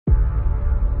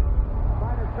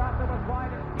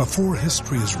Before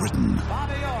history is written,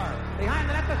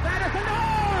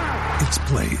 it's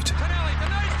played.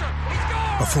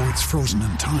 Before it's frozen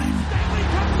in time,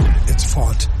 it's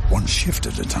fought one shift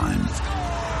at a time.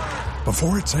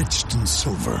 Before it's etched in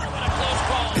silver,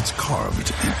 it's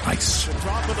carved in ice.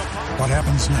 What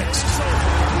happens next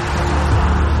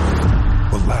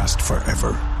will last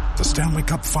forever. The Stanley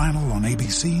Cup Final on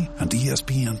ABC and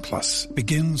ESPN Plus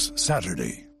begins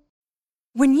Saturday.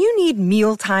 When you need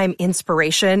mealtime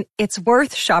inspiration, it's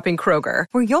worth shopping Kroger,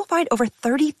 where you'll find over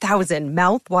 30,000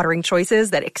 mouth-watering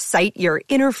choices that excite your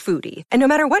inner foodie. And no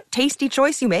matter what tasty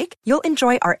choice you make, you'll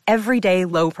enjoy our everyday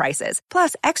low prices,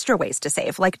 plus extra ways to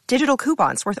save, like digital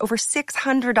coupons worth over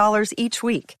 $600 each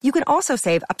week. You can also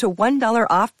save up to $1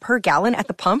 off per gallon at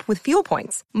the pump with fuel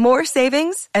points. More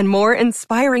savings and more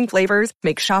inspiring flavors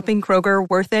make shopping Kroger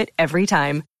worth it every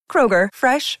time. Kroger,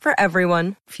 fresh for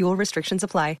everyone. Fuel restrictions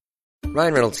apply.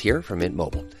 Ryan Reynolds here from Mint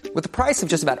Mobile. With the price of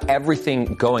just about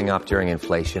everything going up during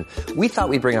inflation, we thought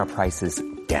we'd bring our prices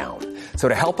down. So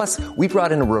to help us, we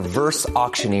brought in a reverse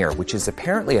auctioneer, which is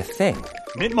apparently a thing.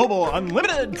 Mint Mobile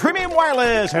Unlimited Premium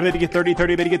Wireless. How to get 30,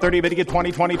 30, how to get 30, how to get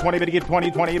 20, 20, 20, how to get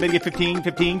 20, 20, how to get 15,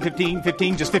 15, 15,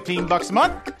 15, just $15 a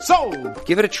month? Sold!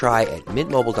 Give it a try at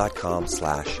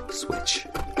mintmobile.com/switch.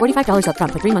 $45 up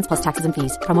front for 3 months plus taxes and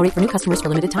fees. Promo rate for new customers for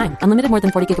limited time. Unlimited more than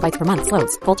 40 gigabytes per month.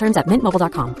 Slows full terms at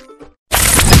mintmobile.com.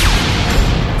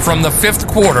 From the Fifth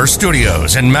Quarter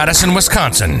Studios in Madison,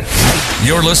 Wisconsin,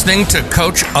 you're listening to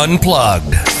Coach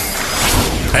Unplugged.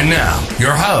 And now,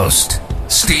 your host,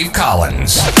 Steve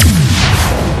Collins.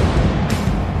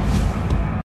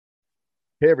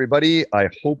 Hey, everybody. I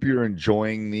hope you're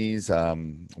enjoying these.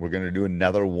 We're going to do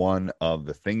another one of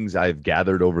the things I've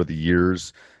gathered over the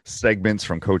years, segments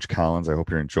from Coach Collins. I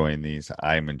hope you're enjoying these.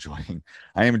 I am enjoying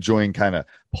kind of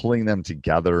pulling them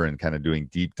together and kind of doing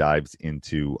deep dives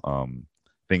into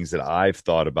things that I've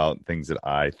thought about, things that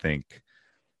I think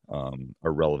are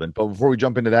relevant. But before we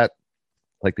jump into that,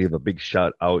 I'd like to give a big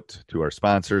shout out to our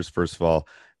sponsors. First of all,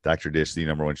 Dr. Dish, the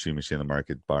number one shooting machine in the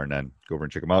market, bar none. Go over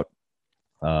and check them out.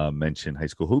 Mention High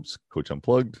School Hoops, Coach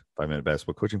Unplugged, 5-Minute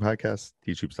Basketball Coaching Podcast,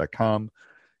 teachhoops.com,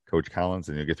 Coach Collins,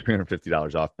 and you'll get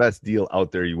 $350 off. Best deal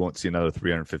out there. You won't see another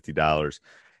 $350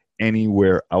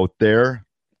 anywhere out there,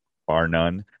 bar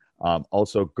none.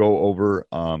 Also, go over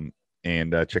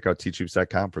and check out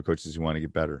teachhoops.com for coaches who want to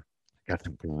get better.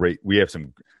 We have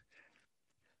some,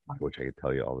 I wish I could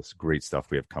tell you all this great stuff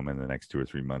we have coming in the next 2 or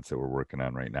 3 months that we're working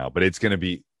on right now, but it's going to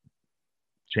be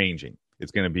changing.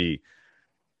 It's been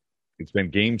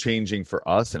game changing for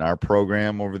us and our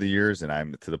program over the years. And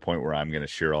I'm to the point where I'm going to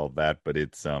share all of that, but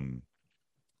it's, I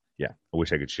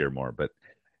wish I could share more, but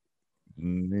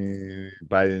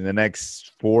by the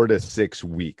next 4 to 6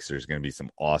 weeks, there's going to be some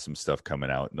awesome stuff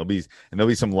coming out, and there'll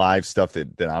be some live stuff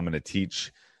that I'm going to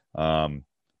teach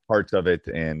parts of it,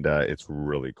 and it's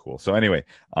really cool. So anyway,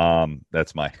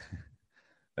 that's my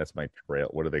trail.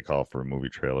 What do they call it for a movie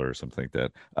trailer or something like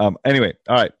that? Anyway,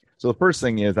 all right. So the first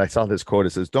thing is, I saw this quote.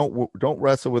 It says, "Don't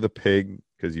wrestle with a pig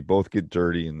because you both get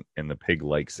dirty, and the pig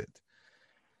likes it."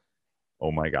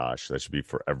 Oh my gosh, that should be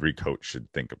for every coach should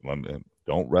think of them.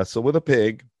 Don't wrestle with a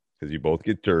pig because you both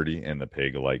get dirty and the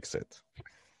pig likes it.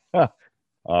 I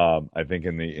think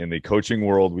in the coaching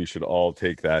world, we should all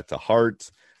take that to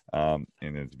heart. And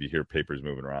then to be here, papers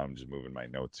moving around, I'm just moving my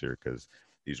notes here because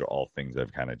these are all things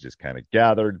I've kind of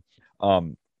gathered.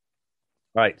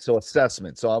 All right, so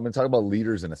assessment. So I'm going to talk about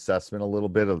leaders and assessment a little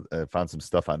bit. I found some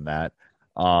stuff on that.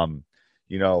 So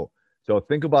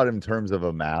think about it in terms of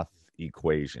a math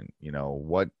equation.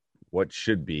 What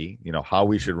should be, how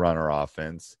we should run our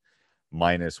offense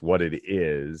minus what it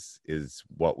is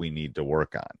what we need to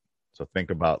work on. So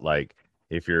think about, like,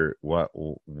 if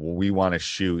we want to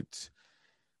shoot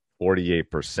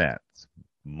 48%.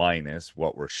 Minus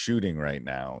what we're shooting right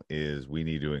now is we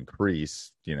need to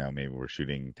increase, maybe we're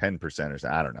shooting 10% or so,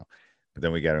 I don't know. But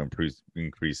then we got to improve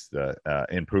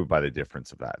by the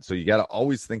difference of that. So you got to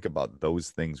always think about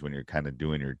those things when you're kind of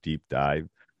doing your deep dive.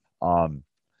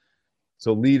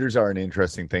 So leaders are an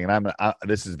interesting thing. And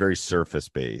this is very surface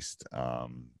based.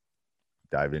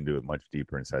 Dive into it much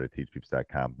deeper inside of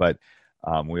teachpeeps.com. But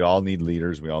we all need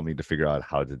leaders. We all need to figure out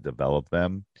how to develop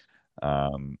them.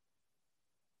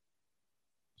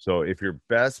 So if your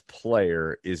best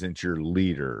player isn't your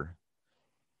leader,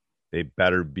 they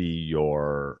better be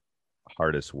your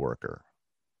hardest worker.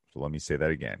 So let me say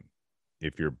that again.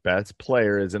 If your best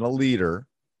player isn't a leader,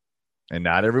 and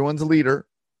not everyone's a leader,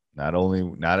 not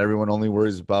everyone only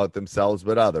worries about themselves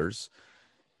but others,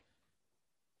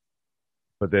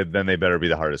 but then they better be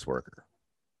the hardest worker.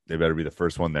 They better be the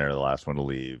first one there, the last one to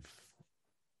leave.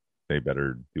 They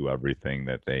better do everything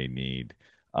that they need.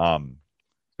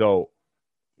 So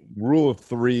rule of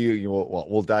three,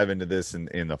 we'll dive into this in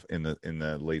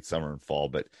the late summer and fall,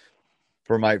 but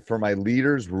for my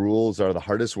leaders, rules are the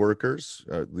hardest workers.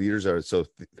 Leaders are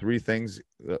three things.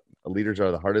 Leaders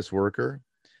are the hardest worker.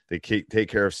 They take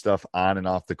care of stuff on and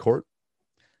off the court.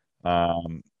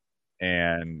 And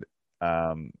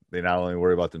they not only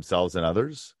worry about themselves and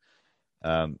others,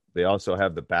 they also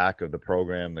have the back of the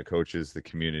program, the coaches, the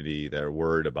community. They're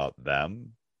worried about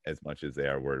them as much as they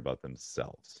are worried about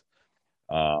themselves.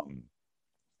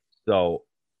 So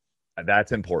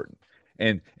that's important.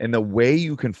 And the way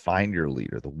you can find your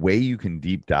leader, the way you can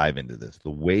deep dive into this,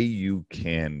 the way you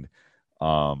can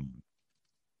kind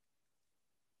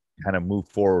of move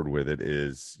forward with it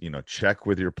is, check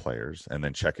with your players and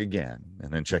then check again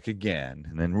and then check again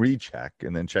and then recheck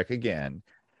and then check again.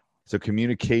 So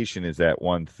communication is that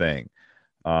one thing.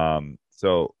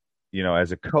 So,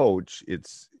 as a coach,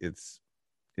 it's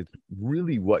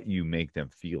really what you make them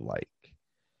feel like.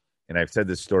 And I've said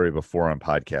this story before on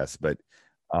podcasts, but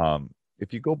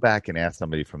if you go back and ask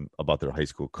somebody about their high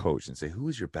school coach and say, who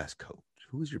was your best coach?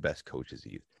 Who was your best coach as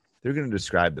a youth? They're going to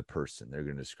describe the person. They're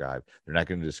not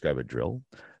going to describe a drill.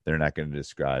 They're not going to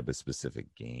describe a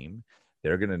specific game.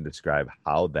 They're going to describe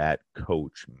how that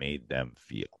coach made them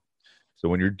feel. So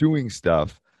when you're doing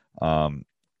stuff,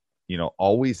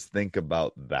 always think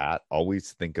about that.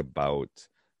 Always think about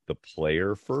the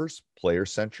player first, player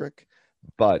centric,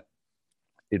 but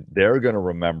they're going to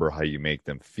remember how you make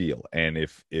them feel. And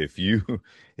if you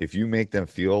make them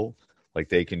feel like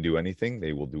they can do anything,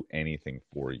 they will do anything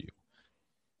for you.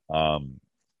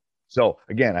 So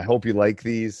again, I hope you like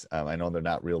these. I know they're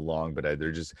not real long, but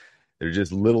they're just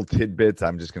little tidbits.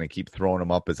 I'm just going to keep throwing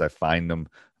them up as I find them.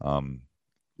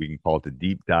 We can call it the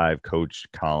deep dive Coach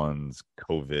Collins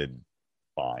COVID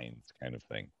finds kind of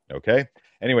thing. Okay.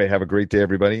 Anyway, have a great day,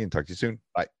 everybody, and talk to you soon.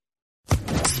 Bye.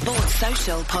 Sports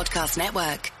Social Podcast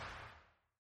Network.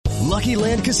 Lucky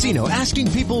Land Casino,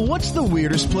 asking people, what's the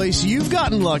weirdest place you've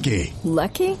gotten lucky?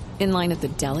 Lucky? In line at the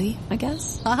deli, I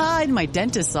guess? Aha, in my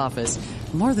dentist's office.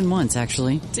 More than once,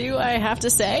 actually. Do I have to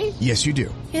say? Yes, you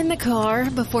do. In the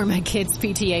car before my kids'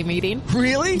 PTA meeting.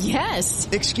 Really? Yes.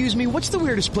 Excuse me, what's the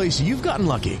weirdest place you've gotten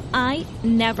lucky? I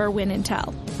never win and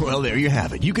tell. Well, there you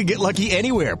have it. You can get lucky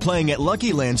anywhere, playing at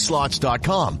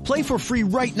LuckyLandSlots.com. Play for free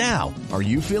right now. Are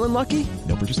you feeling lucky?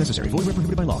 No purchase necessary. Void where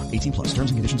prohibited by law. 18+.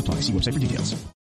 Terms and conditions apply. See website for details.